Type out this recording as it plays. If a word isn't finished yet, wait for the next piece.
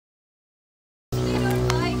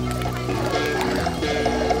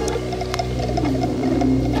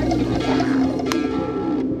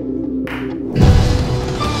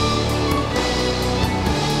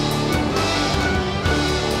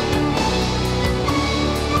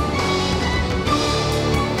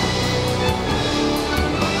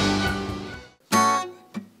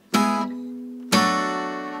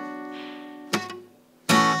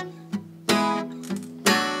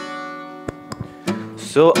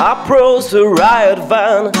So I approached a riot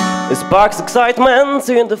van. It sparks excitement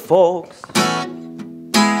in the folks,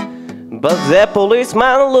 but the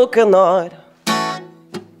policemen look annoyed.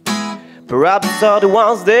 Perhaps are the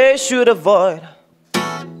ones they should avoid.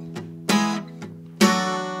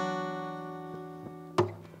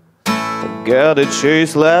 Got a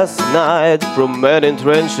chase last night from men in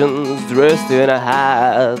trenches dressed in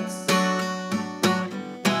hats.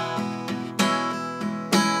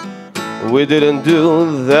 We didn't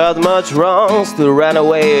do that much wrong, still ran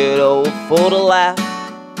away though for the laugh,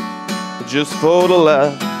 just for the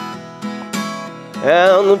laugh.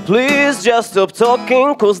 And please just stop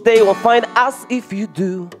talking, cause they won't find us if you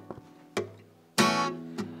do.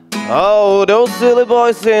 Oh, those silly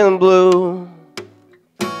boys in blue,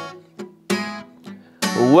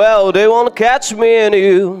 well, they won't catch me and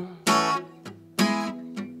you.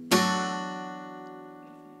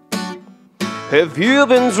 Have you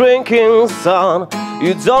been drinking, son?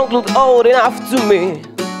 You don't look old enough to me.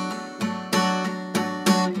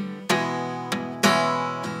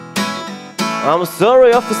 I'm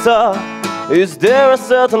sorry, officer. Is there a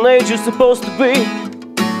certain age you're supposed to be?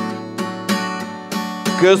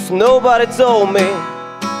 'Cause nobody told me.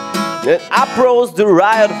 Then I approached the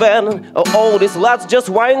riot van. Oh, these lads just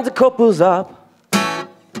wind the couples up.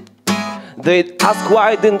 They'd ask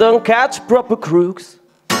why they don't catch proper crooks.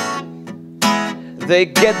 They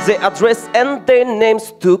get their address and their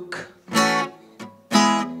names took,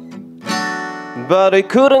 but they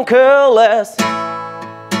couldn't care less.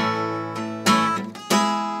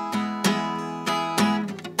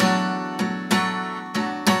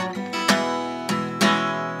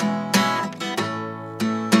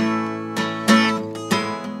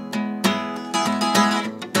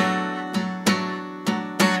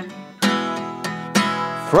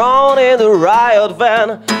 Thrown in the riot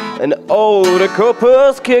van, and all the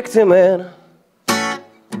coppers kicked him in,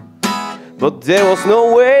 but there was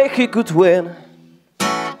no way he could win.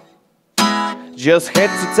 Just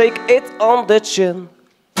had to take it on the chin.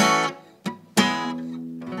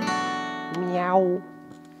 Meow.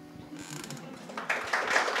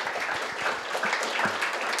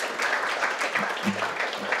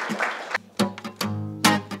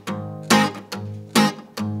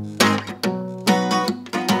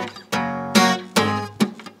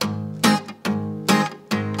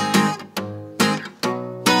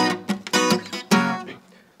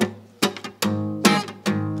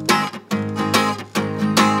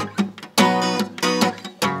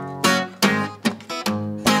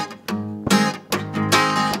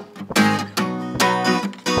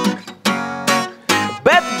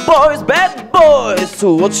 Bad boys,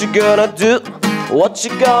 so what you gonna do? What you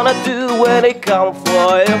gonna do when they come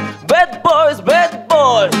for you? Bad boys,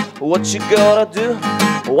 what you gonna do?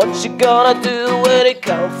 What you gonna do when they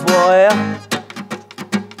come for you?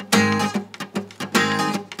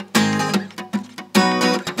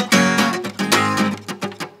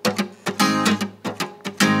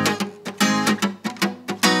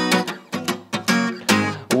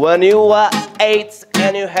 When you were 8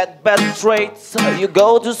 and you had bad traits, you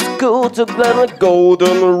go to school to learn the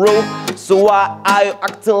golden rule. So why are you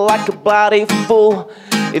acting like a bloody fool?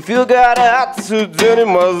 If you got attitude, then you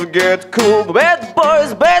must get cool. Bad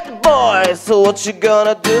boys, so what you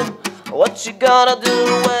gonna do? What you gonna do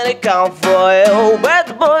when they come for you?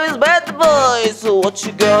 Bad boys, so what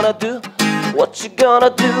you gonna do? What you gonna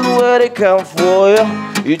do when they come for you?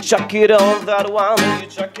 You chuck it on that one, you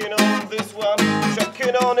chuck it on this one, you chuck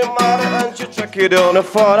it on your mother and you chuck it on your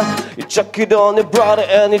father, you chuck it on your brother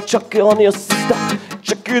and you chuck it on your sister, you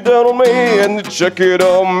chuck it on me and you chuck it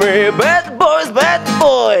on me. Bad boys,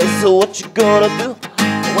 so what you gonna do?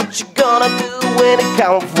 What you gonna do when they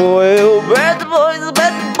come for you? Bad boys,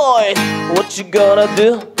 what you gonna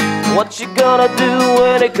do? What you gonna do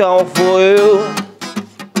when they come for you?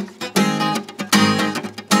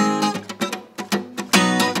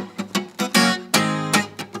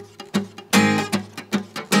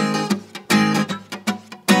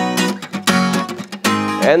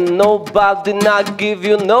 And nobody not give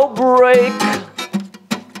you no break.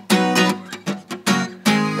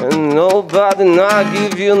 And nobody not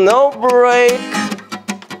give you no break.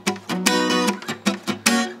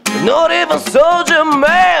 Not even soldier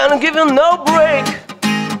man give you no break.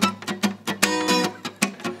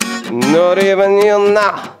 Not even you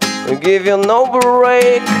now give you no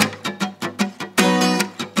break.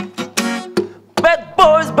 Bad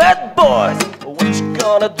boys, what you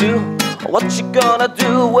gonna do? What you gonna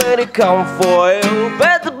do when they come for you?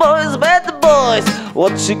 Bad boys,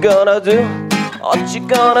 what you gonna do? What you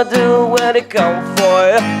gonna do when they come for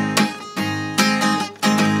you?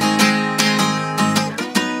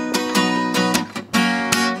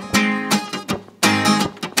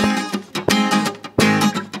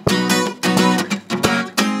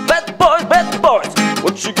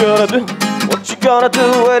 gonna do? What you gonna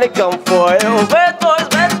do when they come for you? Bad boys,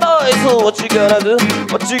 what you gonna do?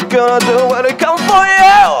 What you gonna do when they come for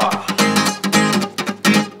you?